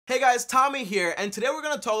Hey guys, Tommy here, and today we're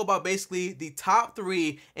going to talk about basically the top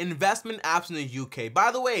 3 investment apps in the UK.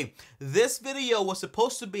 By the way, this video was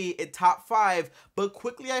supposed to be a top 5, but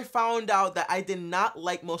quickly I found out that I did not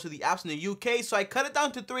like most of the apps in the UK, so I cut it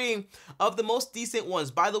down to 3 of the most decent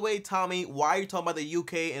ones. By the way, Tommy, why are you talking about the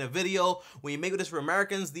UK in a video when you make this for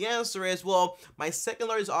Americans? The answer is, well, my second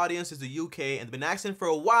largest audience is the UK, and they've been asking for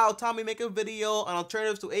a while, Tommy, make a video on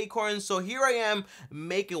alternatives to Acorns, so here I am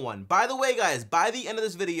making one. By the way, guys, by the end of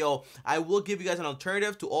this video, I will give you guys an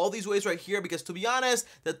alternative to all these ways right here, because to be honest,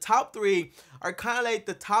 the top 3 are kind of like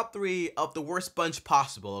the top 3 of the worst bunch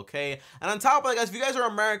possible, okay? And on top of that, guys, if you guys are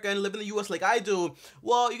American, live in the US like I do,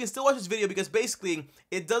 well, you can still watch this video because basically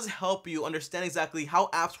it does help you understand exactly how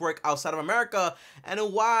apps work outside of America and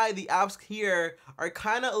why the apps here are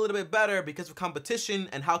kind of a little bit better because of competition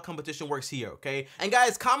and how competition works here, okay? And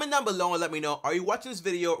guys, comment down below and let me know, are you watching this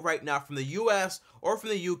video right now from the US or from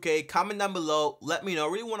the UK? Comment down below, let me know.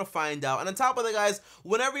 I really want to find out. And on top of that, guys,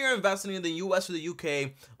 whenever you're investing in the US or the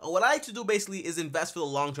UK, what I like to do basically is invest for the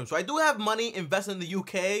long term. So I do have money invested in the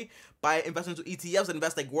UK by investing into ETFs and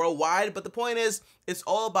invest like worldwide, but the point is, it's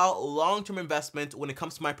all about long-term investment when it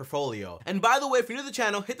comes to my portfolio. And by the way, if you're new to the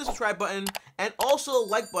channel, hit the subscribe button and also the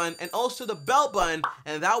like button and also the bell button,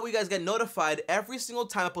 and that way you guys get notified every single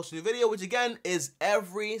time I post a new video, which again is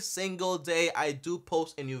every single day I do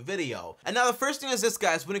post a new video. And now the first thing is this,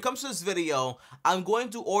 guys, when it comes to this video, I'm going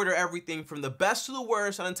to order everything from the best to the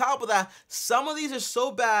worst, and on top of that, some of these are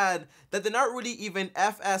so bad that they're not really even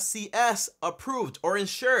FSCS approved or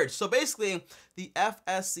insured. So basically, the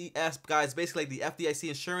FSCS, guys, basically like the FDIC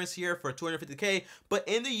insurance here for $250K, but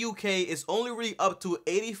in the UK is only really up to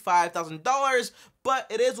 $85,000, but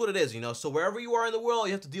it is what it is, you know. So wherever you are in the world,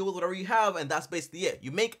 you have to deal with whatever you have, and that's basically it.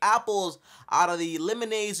 You make apples out of the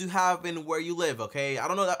lemonades you have in where you live, okay? I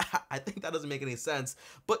don't know that, I think that doesn't make any sense,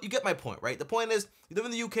 but you get my point, right? The point is, you live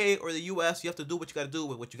in the UK or the US, you have to do what you got to do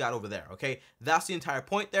with what you got over there, okay? That's the entire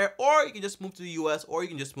point there, or you can just move to the US, or you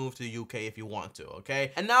can just move to the UK if you want to,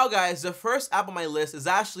 okay? And now, guys, the first app on my list is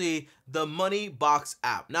actually the Money Box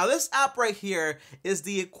app. Now, this app right here is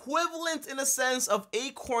the equivalent, in a sense, of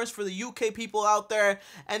Acorns for the UK people out there.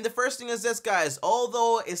 And the first thing is this, guys,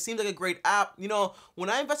 although it seems like a great app, you know, when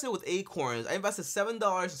I invested with Acorns, I invested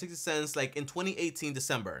 $7.60 like in 2018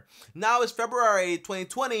 December. Now it's February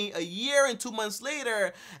 2020, a year and 2 months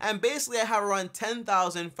later, and basically I have around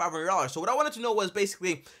 $10,500. So what I wanted to know was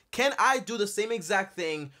basically, can I do the same exact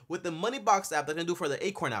thing with the Money Box app that I can do for the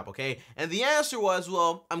Acorn app, okay? And the answer was,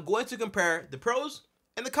 well, I'm going to compare the pros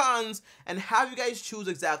and the cons and have you guys choose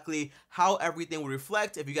exactly how everything would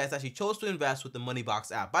reflect if you guys actually chose to invest with the Money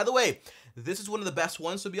Box app. By the way, this is one of the best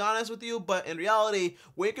ones, to be honest with you, but in reality,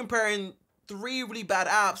 we're comparing 3 really bad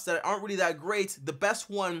apps that aren't really that great. The best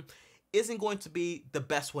one isn't going to be the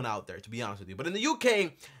best one out there, to be honest with you. But in the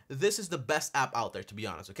UK, this is the best app out there, to be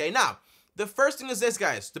honest, okay? Now, the first thing is this,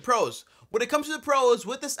 guys, the pros. When it comes to the pros,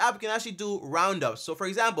 with this app, you can actually do roundups. So, for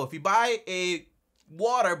example, if you buy a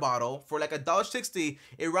water bottle for like $1.60,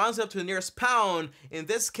 it rounds up to the nearest pound. In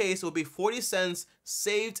this case, it will be 40 cents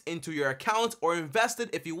saved into your account or invested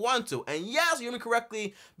if you want to. And yes, you hear me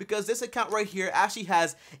correctly, because this account right here actually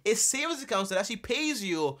has a savings account that actually pays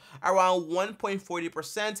you around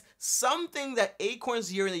 1.40%, something that Acorns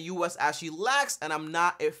here in the US actually lacks, and I'm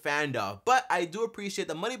not a fan of. But I do appreciate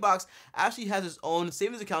the Money Box actually has its own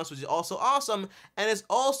savings accounts, which is also awesome, and it's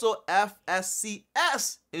also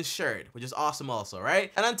FSCS insured, which is awesome also,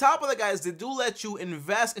 right? And on top of that, guys, they do let you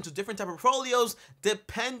invest into different type of portfolios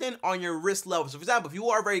dependent on your risk level. So for example, if you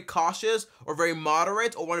are very cautious or very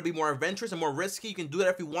moderate or want to be more adventurous and more risky, you can do that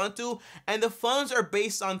if you want to. And the funds are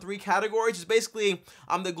based on 3 categories. It's basically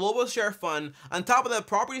the global share fund. On top of that,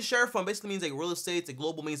 property share fund basically means like real estate. The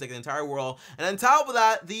global means like the entire world. And on top of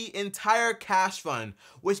that, the entire cash fund,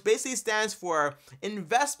 which basically stands for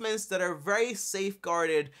investments that are very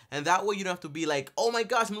safeguarded. And that way you don't have to be like, oh my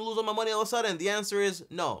gosh, I'm gonna lose all my money all of a sudden. The answer is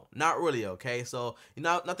no, not really, okay? So, you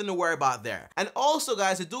know, nothing to worry about there. And also,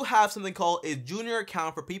 guys, they do have something called a junior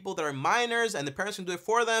account for people that are minors and the parents can do it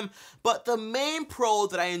for them. But the main pro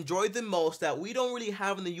that I enjoyed the most that we don't really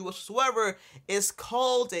have in the US whatsoever is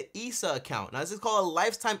called an ISA account. Now, this is called a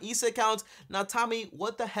lifetime ISA account. Now, Tommy,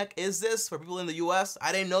 what the heck is this for people in the US?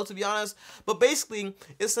 I didn't know, to be honest. But basically,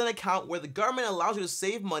 it's an account where the government allows you to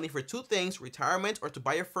save money for 2 things, retirement or to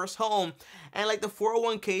buy your first home. And like the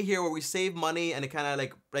 401k here where we save money and it kind of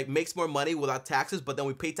like makes more money without taxes, but then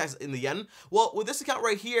we pay taxes in the end. Well, with this account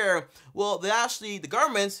right here, well, the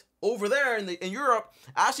government over there in Europe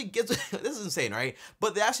actually gives this is insane, right?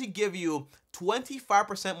 But they actually give you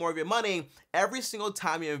 25% more of your money every single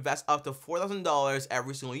time you invest up to $4,000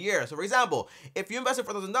 every single year. So for example, if you invested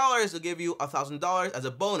 $4,000, they'll give you $1,000 as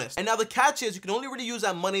a bonus. And now the catch is you can only really use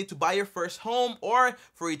that money to buy your first home or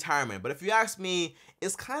for retirement. But if you ask me,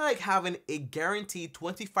 it's kind of like having a guaranteed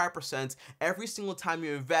 25% every single time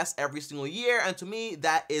you invest every single year. And to me,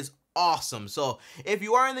 that is awesome. So if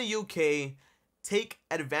you are in the UK, take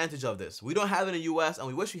advantage of this. We don't have it in the US and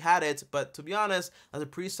we wish we had it, but to be honest, that's a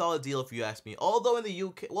pretty solid deal if you ask me. Although in the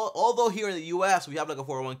UK, well, although here in the US we have like a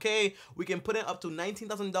 401k, we can put in up to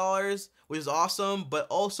 $19,000, which is awesome, but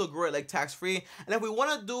also grow it like tax-free. And if we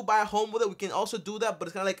want to buy a home with it, we can also do that, but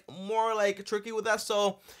it's kind of like more like tricky with that.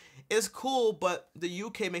 So it's cool, but the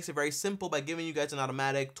UK makes it very simple by giving you guys an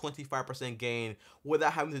automatic 25% gain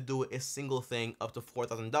without having to do a single thing up to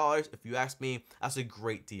 $4,000. If you ask me, that's a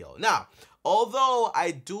great deal. Now, although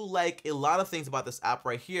I do like a lot of things about this app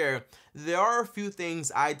right here, there are a few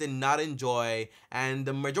things I did not enjoy, and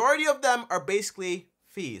the majority of them are basically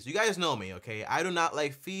fees. You guys know me, okay? I do not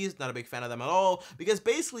like fees, not a big fan of them at all, because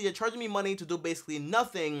basically you're charging me money to do basically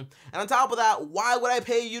nothing, and on top of that, why would I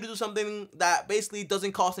pay you to do something that basically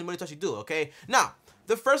doesn't cost any money to actually do, okay? Now,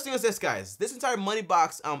 the first thing is this, guys. This entire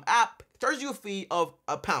Moneybox app charges you a fee of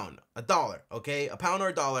 £1, $1, okay? £1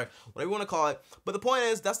 or $1, whatever you want to call it, but the point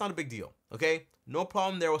is, that's not a big deal, okay? No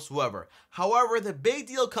problem there whatsoever. However, the big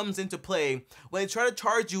deal comes into play when they try to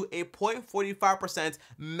charge you a 0.45%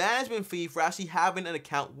 management fee for actually having an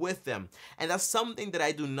account with them. And that's something that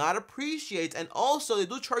I do not appreciate. And also, they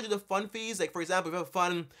do charge you the fund fees. Like, for example, if you have a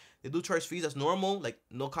fund, they do charge fees. That's normal, like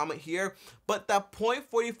no comment here. But that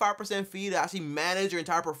 0.45% fee to actually manage your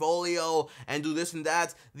entire portfolio and do this and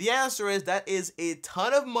that, the answer is that is a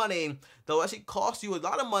ton of money that will actually cost you a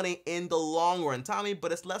lot of money in the long run, Tommy,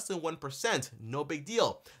 but it's less than 1%. No big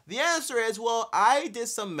deal. The answer is, well, I did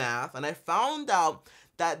some math and I found out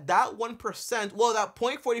that 1%, well, that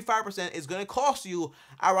 0.45% is going to cost you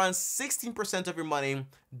around 16% of your money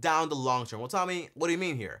down the long term. Well, Tommy, what do you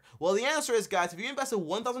mean here? Well, the answer is, guys, if you invested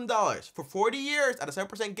 $1,000 for 40 years at a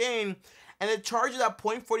 7% gain, and it charges that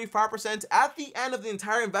 0.45% at the end of the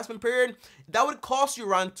entire investment period, that would cost you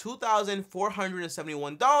around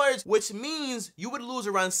 $2,471, which means you would lose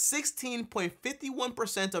around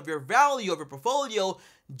 16.51% of your value of your portfolio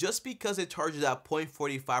just because it charges that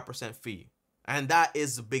 0.45% fee. And that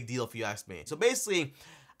is a big deal if you ask me. So basically,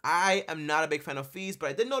 I am not a big fan of fees, but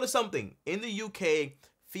I did notice something. In the UK,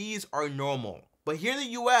 fees are normal. But here in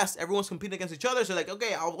the US, everyone's competing against each other. So like,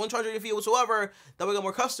 okay, I won't charge you a fee whatsoever. That way I get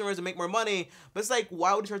more customers and make more money. But it's like,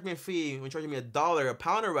 why would you charge me a fee when you're charging me $1,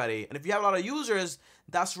 £1 already? And if you have a lot of users,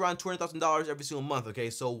 that's around $200,000 every single month,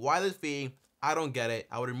 okay? So why the fee? I don't get it.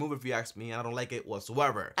 I would remove it if you ask me. I don't like it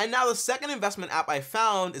whatsoever. And now the second investment app I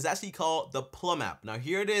found is actually called the Plum app. Now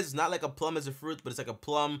here it is. It's not like a plum as a fruit, but it's like a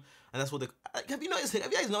plum. And that's what the, have you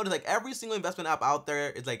guys noticed like every single investment app out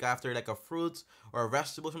there is like after like a fruit or a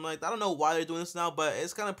vegetable or something like that? I don't know why they're doing this now, but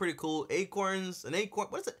it's kind of pretty cool. Acorns, an acorn,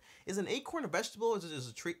 what is it? Is an acorn a vegetable? Is it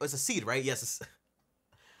just a tree? Oh, it's a seed, right? Yes.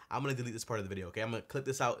 I'm going to delete this part of the video, okay? I'm going to clip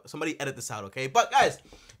this out. Somebody edit this out, okay? But guys,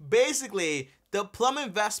 basically, the Plum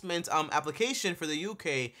investment application for the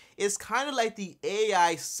UK is kind of like the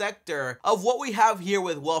AI sector of what we have here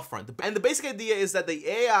with Wealthfront. And the basic idea is that the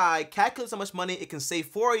AI calculates how much money it can save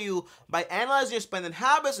for you by analyzing your spending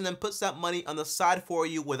habits and then puts that money on the side for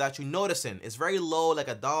you without you noticing. It's very low, like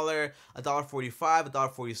 $1, $1.45,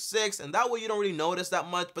 $1.46, and that way you don't really notice that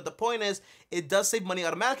much. But the point is, it does save money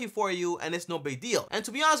automatically for you, and it's no big deal. And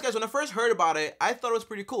to be honest, guys, when I first heard about it, I thought it was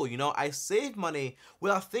pretty cool. You know, I saved money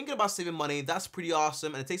without thinking about saving money. That's pretty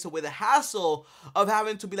awesome, and it takes away the hassle of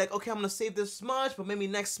having to be like, okay, I'm gonna save this much, but maybe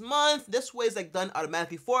next month. This way it's like done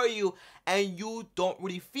automatically for you, and you don't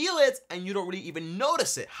really feel it, and you don't really even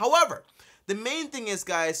notice it. However, the main thing is,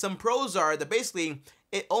 guys, some pros are that basically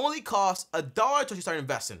it only costs $1 to actually start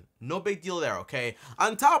investing. No big deal there, okay?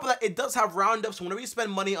 On top of that, it does have roundups. So whenever you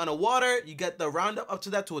spend money on a water, you get the roundup up to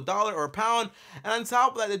that to $1 or £1. And on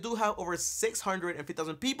top of that, they do have over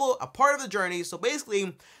 650,000 people a part of the journey. So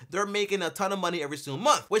basically, they're making a ton of money every single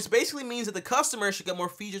month, which basically means that the customer should get more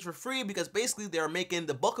features for free because basically they're making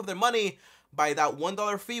the bulk of their money by that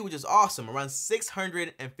 $1 fee, which is awesome, around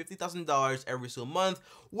 $650,000 every single month,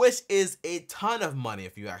 which is a ton of money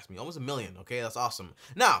if you ask me, almost $1 million, okay? That's awesome.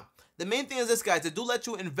 Now, the main thing is this, guys, they do let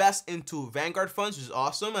you invest into Vanguard funds, which is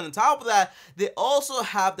awesome, and on top of that, they also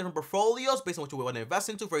have different portfolios based on what you want to invest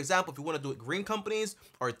into. For example, if you want to do green companies,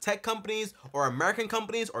 or tech companies, or American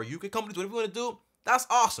companies, or UK companies, whatever you want to do, that's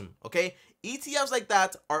awesome, okay? ETFs like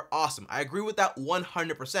that are awesome. I agree with that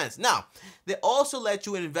 100%. Now, they also let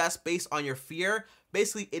you invest based on your fear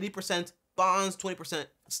basically 80% bonds, 20%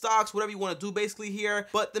 stocks, whatever you want to do basically here.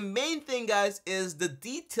 But the main thing, guys, is the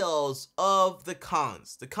details of the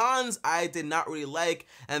cons. The cons I did not really like,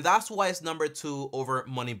 and that's why it's number 2 over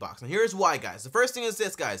MoneyBox. And here's why, guys. The first thing is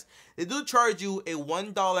this, guys. They do charge you a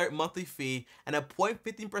 $1 monthly fee and a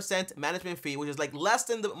 0.15% management fee, which is like less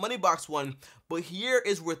than the MoneyBox one. But here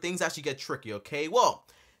is where things actually get tricky, okay? Well,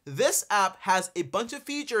 this app has a bunch of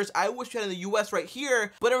features I wish we had in the US right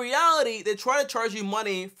here, but in reality, they try to charge you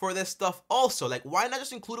money for this stuff also. Like, why not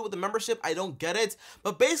just include it with the membership? I don't get it.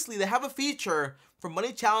 But basically, they have a feature for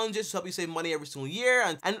money challenges to help you save money every single year,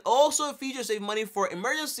 and also a feature to save money for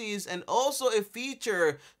emergencies, and also a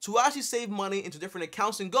feature to actually save money into different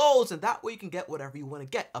accounts and goals, and that way you can get whatever you want to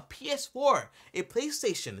get. A PS4, a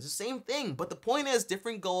PlayStation, it's the same thing, but the point is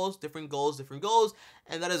different goals, different goals, different goals,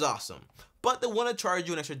 and that is awesome. But they want to charge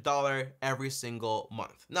you an extra $1 every single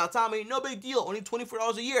month. Now, Tommy, no big deal, only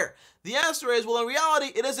 $24 a year. The answer is, well, in reality,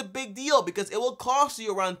 it is a big deal because it will cost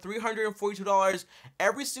you around $342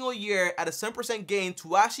 every single year at a 7% gain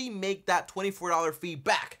to actually make that $24 fee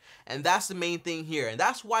back. And that's the main thing here. And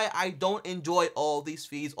that's why I don't enjoy all these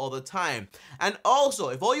fees all the time. And also,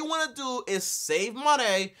 if all you want to do is save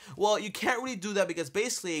money, well, you can't really do that because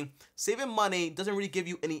basically saving money doesn't really give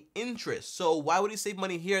you any interest. So why would you save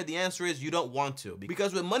money here? The answer is you don't want to.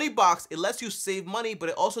 Because with MoneyBox, it lets you save money, but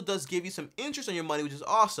it also does give you some interest on your money, which is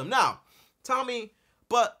awesome. Now, Tommy,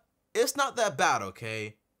 but it's not that bad,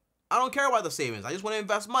 okay? I don't care about the savings. I just want to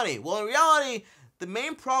invest money. Well, in reality, the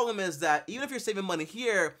main problem is that even if you're saving money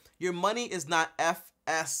here, your money is not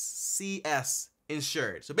FSCS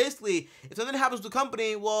insured. So basically, if something happens to the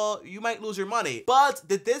company, well, you might lose your money. But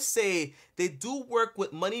they did say they do work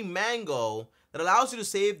with Money Mango that allows you to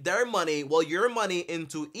save their money, well, your money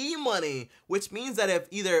into e-money, which means that if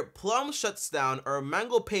either Plum shuts down or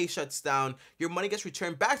Mango Pay shuts down, your money gets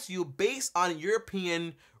returned back to you based on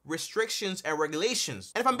European restrictions and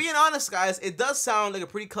regulations. And if I'm being honest, guys, it does sound like a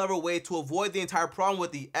pretty clever way to avoid the entire problem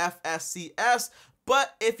with the FSCS.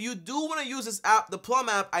 But if you do want to use this app, the Plum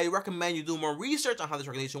app, I recommend you do more research on how this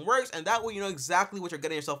regulation works, and that way you know exactly what you're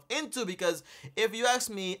getting yourself into. Because if you ask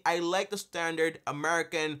me, I like the standard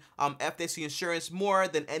American FSCS Insurance more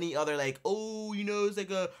than any other, like, oh, you know, it's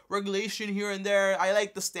like a regulation here and there. I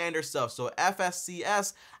like the standard stuff. So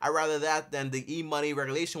FSCS, I rather that than the e-money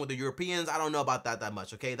regulation with the Europeans. I don't know about that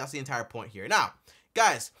much, okay? That's the entire point here. Now,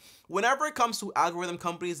 guys, whenever it comes to algorithm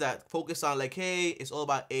companies that focus on like, hey, it's all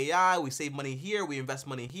about AI, we save money here, we invest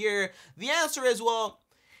money here, the answer is, well,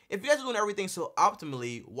 if you guys are doing everything so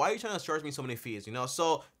optimally, why are you trying to charge me so many fees, you know?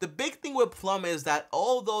 So the big thing with Plum is that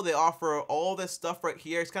although they offer all this stuff right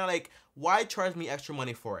here, it's kind of like, why charge me extra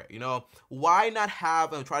money for it, you know? Why not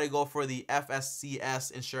have and try to go for the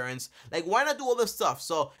FSCS insurance? Like, why not do all this stuff?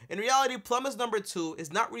 So in reality, Plum is number 2.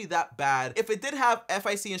 It's not really that bad. If it did have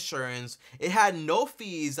FIC insurance, it had no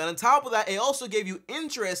fees, and on top of that, it also gave you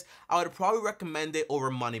interest, I would probably recommend it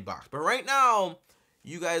over MoneyBox. But right now,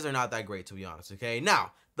 you guys are not that great, to be honest, okay?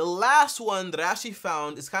 Now, the last one that I actually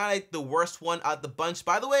found is kind of like the worst one out the bunch.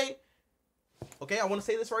 By the way, okay, I want to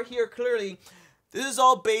say this right here clearly. This is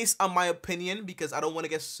all based on my opinion because I don't want to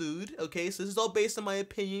get sued, okay? So this is all based on my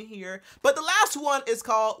opinion here. But the last one is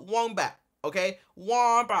called Wombat, okay?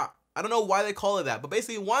 Wombat. I don't know why they call it that, but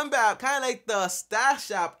basically Wombat, kind of like the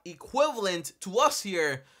Stash app equivalent to us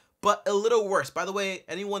here, but a little worse. By the way,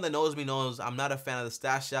 anyone that knows me knows I'm not a fan of the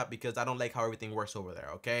Stash app because I don't like how everything works over there,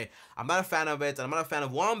 okay? I'm not a fan of it, and I'm not a fan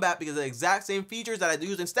of Wombat because the exact same features that I do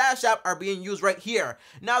use in Stash app are being used right here.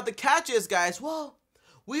 Now, the catch is, guys, well,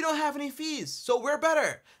 we don't have any fees, so we're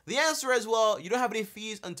better. The answer is, well, you don't have any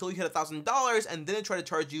fees until you hit $1,000, and then they try to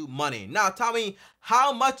charge you money. Now, Tommy,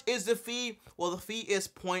 how much is the fee? Well, the fee is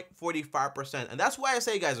 0.45%, and that's why I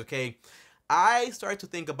say, guys, okay, I start to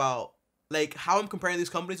think about like how I'm comparing these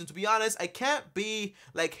companies, and to be honest, I can't be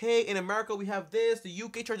like, hey, in America we have this, the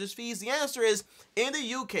UK charges fees. The answer is, in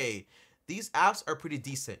the UK, these apps are pretty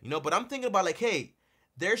decent, you know, but I'm thinking about like, hey,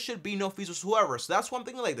 there should be no fees whatsoever. So that's why I'm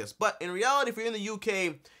thinking like this. But in reality, if you're in the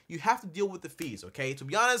UK, you have to deal with the fees, okay? To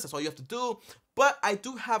be honest, that's all you have to do. But I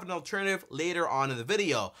do have an alternative later on in the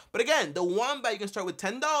video. But again, the Wombat, you can start with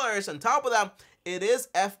 $10. On top of that, it is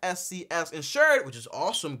FSCS insured, which is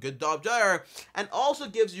awesome. Good job there. And also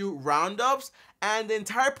gives you Roundups. And the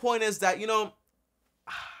entire point is that, you know,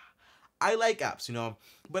 I like apps, you know,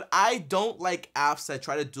 but I don't like apps that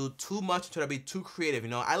try to do too much, try to be too creative,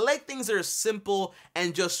 you know. I like things that are simple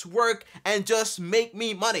and just work and just make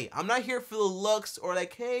me money. I'm not here for the looks or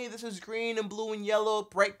like, hey, this is green and blue and yellow,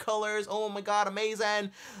 bright colors, oh my god,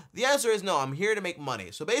 amazing. The answer is no, I'm here to make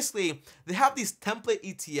money. So basically, they have these template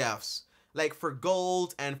ETFs like for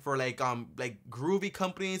gold and for like groovy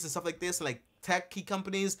companies and stuff like this, and like tech key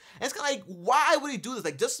companies. And it's kind of like, why would he do this?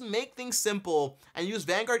 Like, just make things simple and use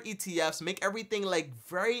Vanguard ETFs, make everything like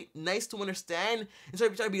very nice to understand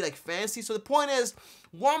instead of trying to be like fancy. So the point is,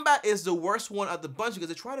 Wombat is the worst one of the bunch because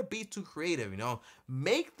they try to be too creative, you know?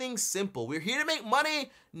 Make things simple. We're here to make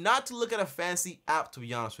money, not to look at a fancy app, to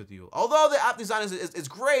be honest with you. Although the app design is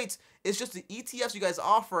great, it's just the ETFs you guys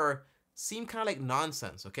offer seem kind of like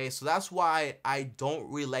nonsense, okay? So that's why I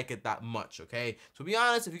don't really like it that much, okay? So to be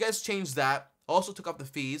honest, if you guys change that, also took up the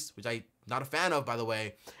fees, which I'm not a fan of, by the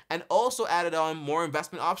way, and also added on more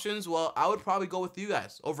investment options, well, I would probably go with you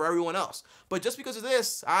guys over everyone else. But just because of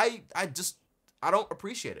this, I don't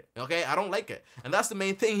appreciate it, okay? I don't like it. And that's the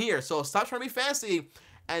main thing here. So stop trying to be fancy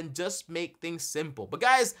and just make things simple. But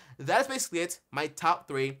guys, that's basically it, my top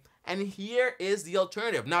 3. And here is the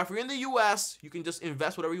alternative. Now, if you're in the US, you can just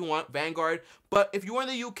invest whatever you want, Vanguard. But if you're in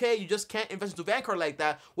the UK, you just can't invest into Vanguard like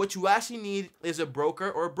that. What you actually need is a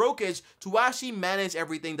broker or a brokerage to actually manage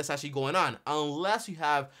everything that's actually going on, unless you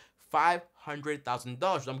have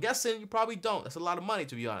 $500,000. I'm guessing you probably don't. That's a lot of money,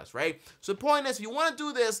 to be honest, right? So the point is, if you want to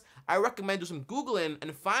do this, I recommend do some Googling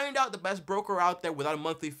and find out the best broker out there without a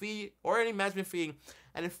monthly fee or any management fee,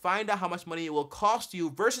 and then find out how much money it will cost you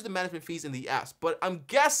versus the management fees in the apps. But I'm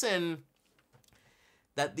guessing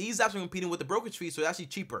that these apps are competing with the brokerage fees, so it's actually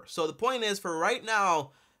cheaper. So the point is, for right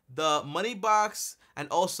now, the Moneybox and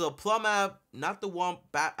also Plum app, not the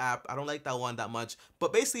Wombat app, I don't like that one that much,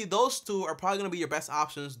 but basically those two are probably going to be your best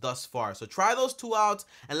options thus far. So try those two out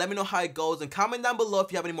and let me know how it goes, and comment down below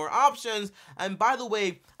if you have any more options. And by the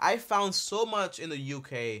way, I found so much in the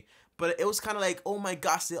UK, but it was kind of like, oh my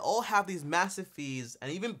gosh, they all have these massive fees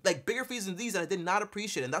and even like bigger fees than these that I did not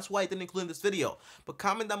appreciate, and that's why I didn't include in this video. But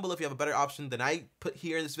comment down below if you have a better option than I put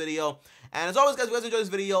here in this video. And as always, guys, if you guys enjoyed this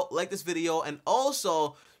video, like this video, and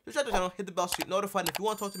also subscribe to the channel, hit the bell so you get notified. And if you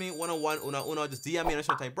want to talk to me one-on-one, uno, just DM me on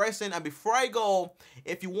TommyBryson. And before I go,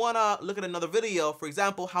 if you want to look at another video, for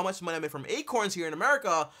example, how much money I made from Acorns here in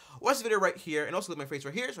America, watch the video right here, and also look at my face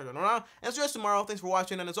right here. And see you guys tomorrow. Thanks for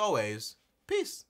watching, and as always, peace.